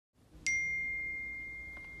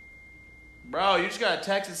Bro, you just got a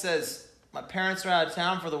text that says, my parents are out of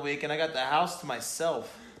town for the week and I got the house to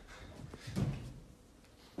myself.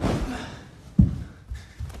 Why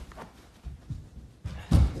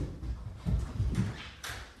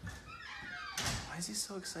is he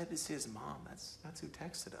so excited to see his mom? That's who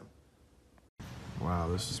texted him. Wow,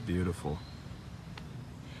 this is beautiful.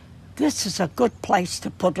 This is a good place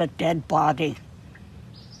to put a dead body.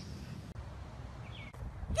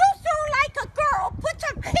 You so like a girl. Put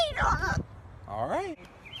some heat on it. All right.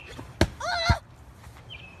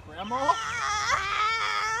 Grandma?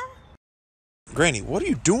 Granny, what are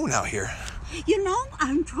you doing out here? You know,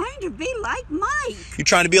 I'm trying to be like Mike. You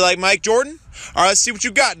trying to be like Mike Jordan? All right, let's see what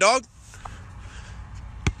you got, dog.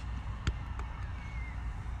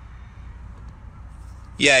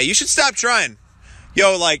 Yeah, you should stop trying.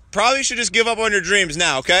 Yo, probably should just give up on your dreams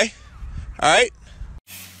now, okay? All right?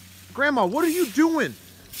 Grandma, what are you doing?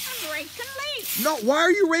 I'm raking leaves. No, why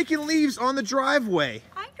are you raking leaves on the driveway?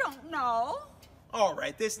 I don't know. All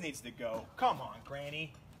right, this needs to go. Come on,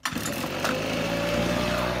 Granny.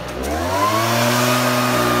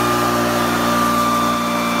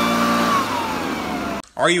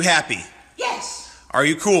 Are you happy? Yes. Are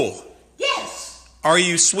you cool? Yes. Are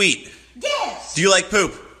you sweet? Yes. Do you like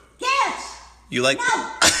poop? Yes. You like...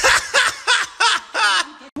 No.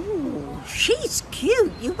 Ooh, she's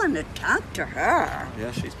cute. You want to talk to her.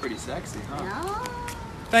 Yeah, she's pretty sexy, huh? No.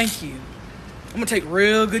 Thank you. I'm gonna take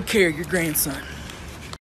real good care of your grandson.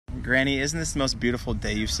 Granny, isn't this the most beautiful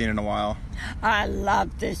day you've seen in a while? I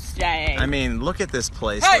love this day. I mean, look at this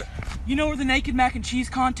place. Hey, you know where the naked mac and cheese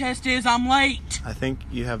contest is? I'm late. I think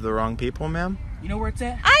you have the wrong people, ma'am. You know where it's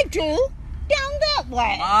at? I do. Down that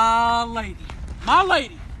way. My lady. My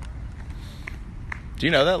lady. Do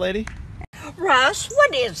you know that lady? Russ,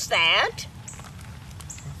 what is that?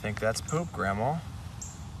 I think that's poop, Grandma.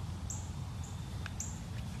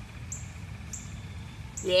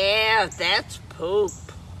 Yeah, that's poop.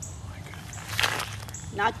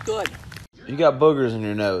 Not good. You got boogers in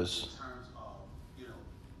your nose.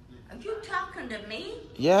 Are you talking to me?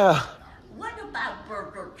 Yeah. What about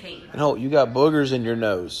Burger King? No, you got boogers in your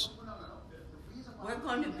nose. We're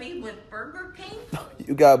going to be with Burger King?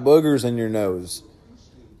 You got boogers in your nose.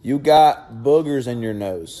 You got boogers in your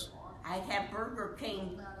nose. I have Burger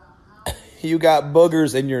King. You got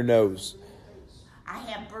boogers in your nose. I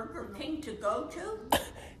have Burger King to go to?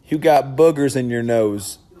 You got boogers in your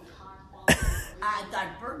nose. I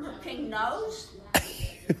got Burger King nose?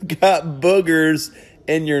 You got boogers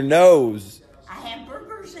in your nose. I have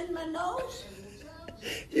burgers in my nose?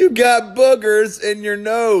 You got boogers in your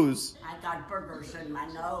nose. I got burgers in my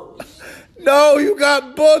nose. No, you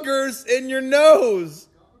got boogers in your nose.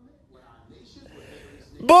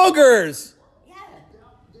 Boogers. Yeah.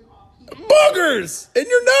 Boogers in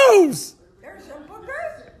your nose. There's a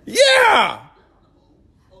booger? Yeah.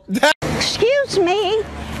 Excuse me.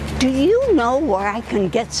 Do you know where I can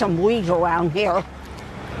get some weed around here?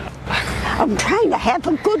 I'm trying to have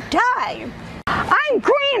a good time. I'm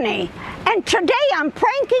Granny, and today I'm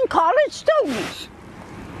pranking college students.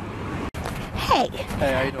 Hey.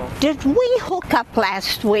 Hey, how you doing? Did we hook up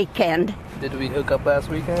last weekend? Did we hook up last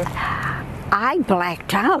weekend? I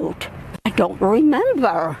blacked out. I don't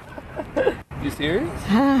remember. You serious?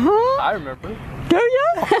 Uh-huh. I remember. Do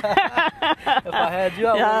you? If I had you,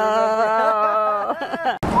 I would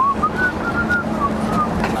remember.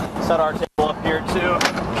 Set our table up here, too.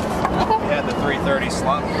 We had the 3:30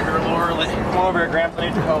 slot. We're here a little early. Come over here, Gramps. I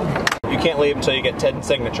need your help. You can't leave until you get 10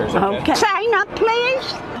 signatures, okay? Okay. Sign up,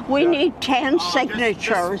 please. We need 10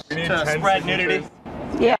 signatures. We need to spread nudity.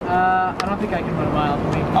 Yeah. I don't think I can put a mile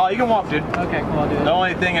for me. Oh, you can walk, dude. Okay, cool, I'll do it. The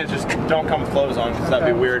only thing is just don't come with clothes on, because that'd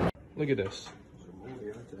be weird. Look at this.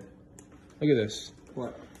 Look at this.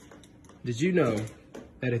 What? Did you know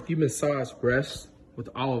that if you massage breasts with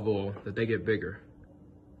olive oil, that they get bigger?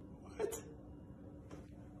 What?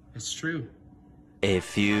 It's true. A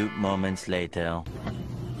few moments later. All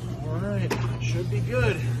right, should be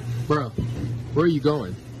good. Bro, where are you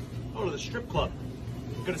going? Oh, to the strip club.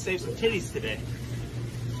 I'm gonna save some titties today.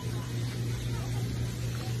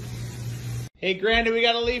 Hey, Granny, we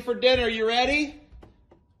gotta leave for dinner. You ready?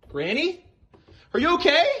 Granny? Are you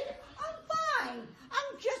okay? I'm fine.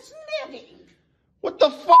 I'm just knitting. What the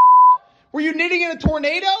f***? Were you knitting in a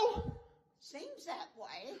tornado? Seems that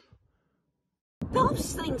way.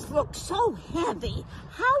 Those things look so heavy.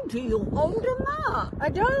 How do you hold them up? I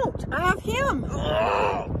don't. I have him.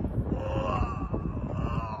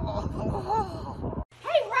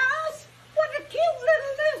 Hey, Ross, what a cute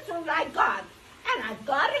little lizard I got. And I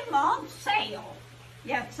got him on sale.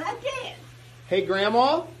 Yes, I did. Hey,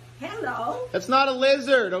 Grandma? Hello. That's not a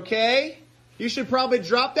lizard, okay? You should probably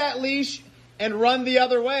drop that leash and run the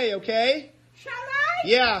other way, okay? Shall I?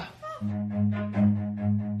 Yeah.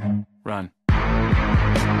 Run.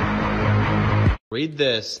 Read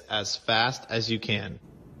this as fast as you can.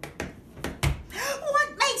 What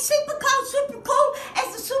makes super cool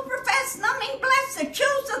as a super fast numbing blast that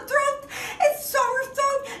chills the throat and sore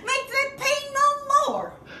throat make that pain no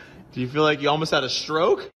more. Do you feel like you almost had a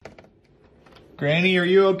stroke? Granny, are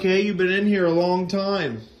you okay? You've been in here a long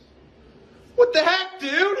time. What the heck,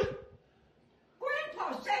 dude?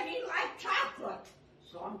 Grandpa said he liked chocolate,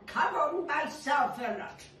 so I'm covering myself in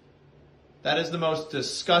it. That is the most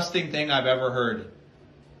disgusting thing I've ever heard.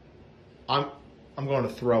 I'm going to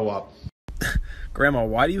throw up. Grandma,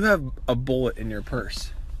 why do you have a bullet in your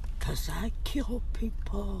purse? 'Cause I kill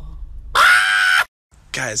people.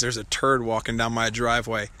 Guys, there's a turd walking down my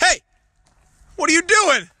driveway. Hey! What are you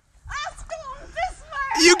doing? I was going this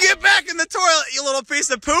way. You get back in the toilet, you little piece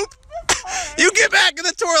of poop! You get back in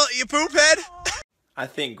the toilet, you poop head! I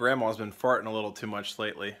think Grandma's been farting a little too much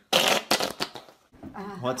lately.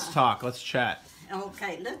 Let's talk, let's chat.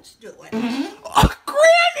 Okay, let's do it. Oh,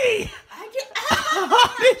 Granny!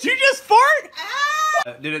 Did you just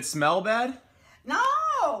fart? Did it smell bad?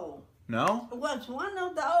 No. No? It was one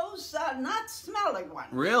of those not smelling ones.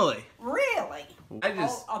 Really? Really? I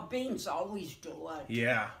just... Beans always do it.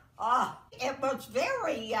 Yeah. It was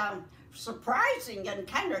very surprising and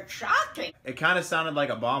kind of shocking. It kind of sounded like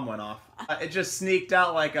a bomb went off. It just sneaked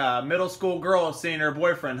out like a middle school girl seeing her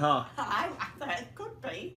boyfriend, huh? I thought it could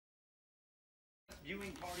be.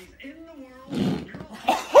 Viewing parties in the world.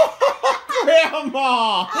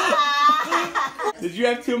 Grandma! Did you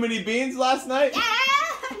have too many beans last night?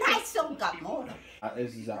 I still got more.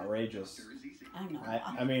 This is outrageous. I know.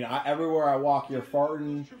 I mean, everywhere I walk, you're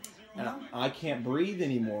farting, and I can't breathe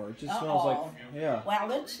anymore. It just smells like, yeah.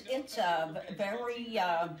 Well, it's very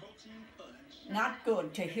not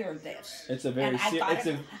good to hear this. It's a very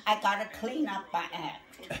serious. I gotta clean up my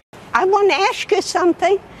act. I want to ask you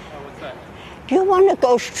something. Oh, what's that? Do you want to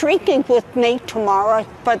go streaking with me tomorrow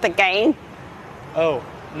for the game? Oh,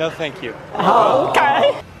 no thank you. Oh,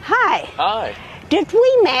 okay. Hi. Hi. Did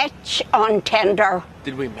we match on Tinder?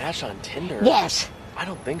 Did we match on Tinder? Yes. I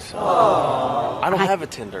don't think so. I don't have a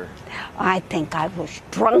Tinder. I think I was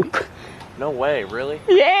drunk. No way, really?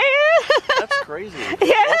 Yeah. That's crazy. Yeah.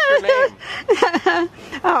 What's your name?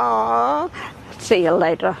 Oh, see you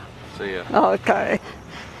later. See ya. Okay.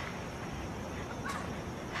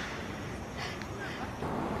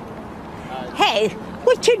 Hey,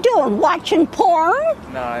 what you doing? Watching porn?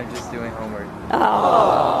 No, I'm just doing homework.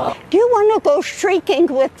 Oh. Do you want to go streaking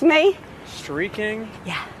with me? Streaking?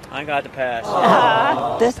 Yeah. I got to pass.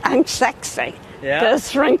 I'm sexy. Yeah?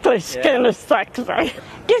 This wrinkly skin is sexy.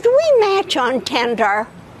 Did we match on Tinder?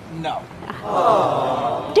 No.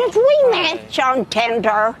 Did we match on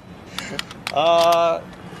Tinder?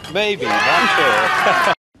 Maybe. Not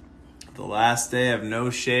sure. The last day of No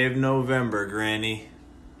Shave November, Granny.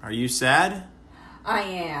 Are you sad? I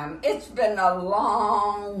am. It's been a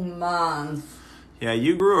long month. Yeah,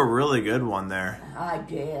 you grew a really good one there. I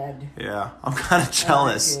did. Yeah, I'm kind of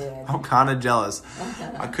jealous. I'm kind of jealous.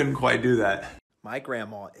 I couldn't quite do that. My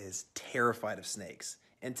grandma is terrified of snakes.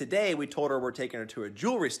 And today we told her we're taking her to a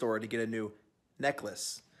jewelry store to get a new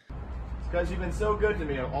necklace. It's because you've been so good to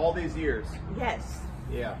me all these years. Yes.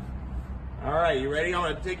 Yeah. All right, you ready? I'm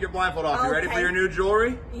going to take your blindfold off. You ready for Okay. your new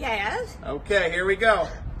jewelry? Yes. Okay, here we go.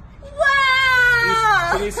 Wow!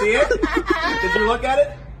 Can you see it? Did you look at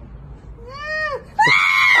it?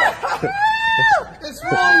 It's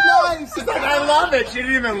really nice. I love it. She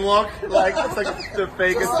didn't even look. Like, it's like the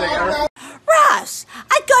fakest thing ever. Ross,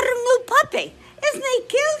 I got a new puppy. Isn't he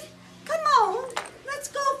cute? Come on, let's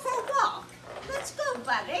go for a walk. Let's go,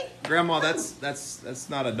 buddy. Grandma, that's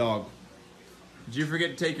not a dog. Did you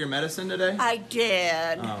forget to take your medicine today? I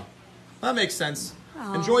did. Oh, that makes sense.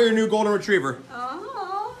 Enjoy your new golden retriever.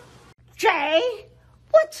 Oh. Jay,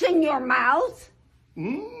 what's in your mouth?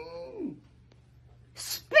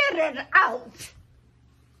 Spit it out.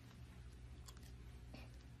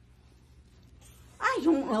 I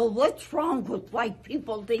don't know what's wrong with white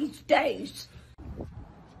people these days.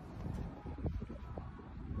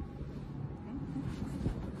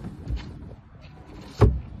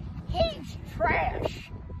 He's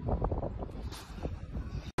trash.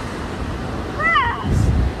 Ross,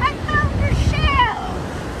 I found a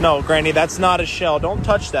shell. No, Granny, that's not a shell. Don't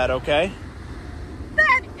touch that, okay?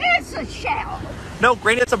 That is a shell. No,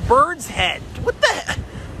 Granny, that's a bird's head. What the?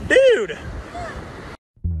 Dude!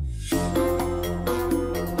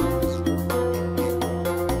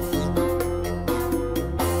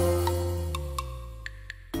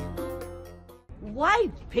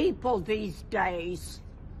 White people these days.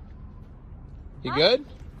 You good?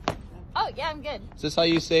 Oh, yeah, I'm good. Is this how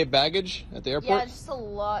you save baggage at the airport? Yeah, it's just a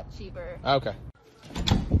lot cheaper. Okay.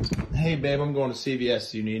 Hey, babe, I'm going to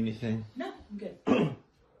CVS. Do you need anything? No, I'm good.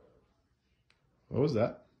 What was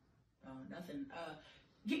that? Oh, nothing.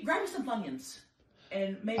 Grab me some Funyuns.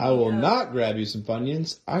 And maybe, I will not grab you some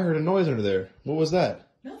Funyuns. I heard a noise under there. What was that?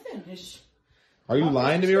 Nothing. It's, Are you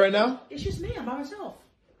lying to me right now? It's just me. I'm by myself.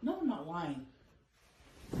 No, I'm not lying.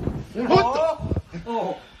 What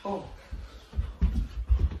Oh.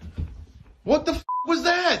 What the f was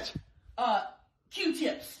that?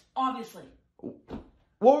 Q-tips, obviously.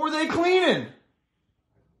 What were they cleaning?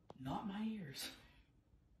 Not my ears.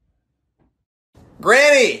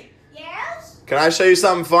 Granny! Yes? Can I show you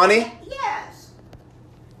something funny? Yes.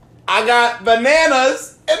 I got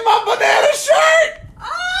bananas in my banana shirt!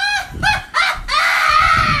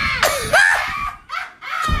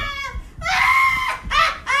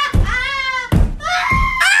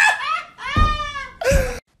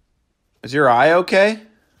 Is your eye okay?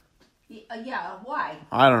 Yeah, why?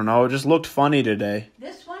 I don't know. It just looked funny today.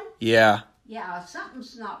 This one? Yeah. Yeah,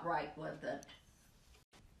 something's not right with it.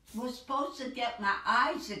 Was supposed to get my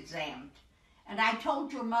eyes examined. And I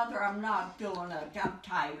told your mother I'm not doing it. I'm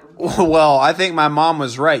tired. Well, I think my mom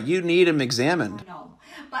was right. You need him examined. I know.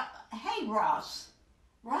 But, hey, Ross.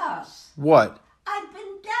 Ross. What? I've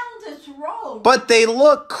been down this road. But they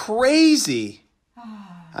look crazy.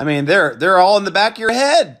 I mean, they're all in the back of your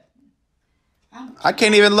head. I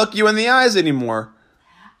can't even look you in the eyes anymore.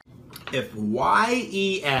 If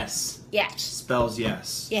Y-E-S Yes. spells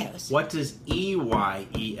yes. Yes. What does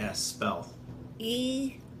E-Y-E-S spell?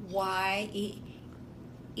 E-Y-E.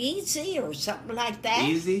 Easy or something like that?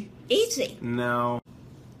 Easy? Easy. No.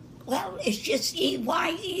 Well, it's just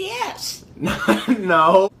E-Y-E-S.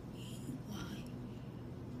 No.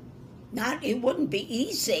 Not, it wouldn't be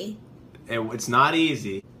easy. It's not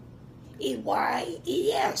easy.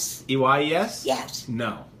 E-Y-E-S. E-Y-E-S? Yes.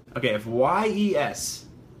 No. Okay, if Y-E-S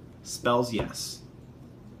spells yes,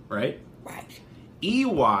 right? Right.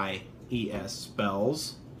 E-Y-E-S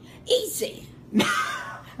spells... Easy.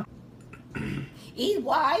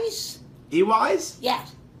 E-Wise? E-Wise?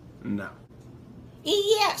 Yes. No.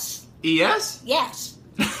 E-Yes. E-S? Yes.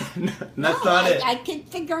 That's not it. I keep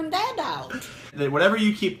figuring that out. Whatever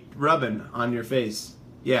you keep rubbing on your face,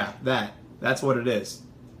 yeah, that's what it is.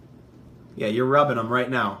 Yeah, you're rubbing them right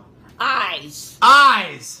now. Eyes.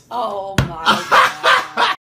 Eyes! Oh my God.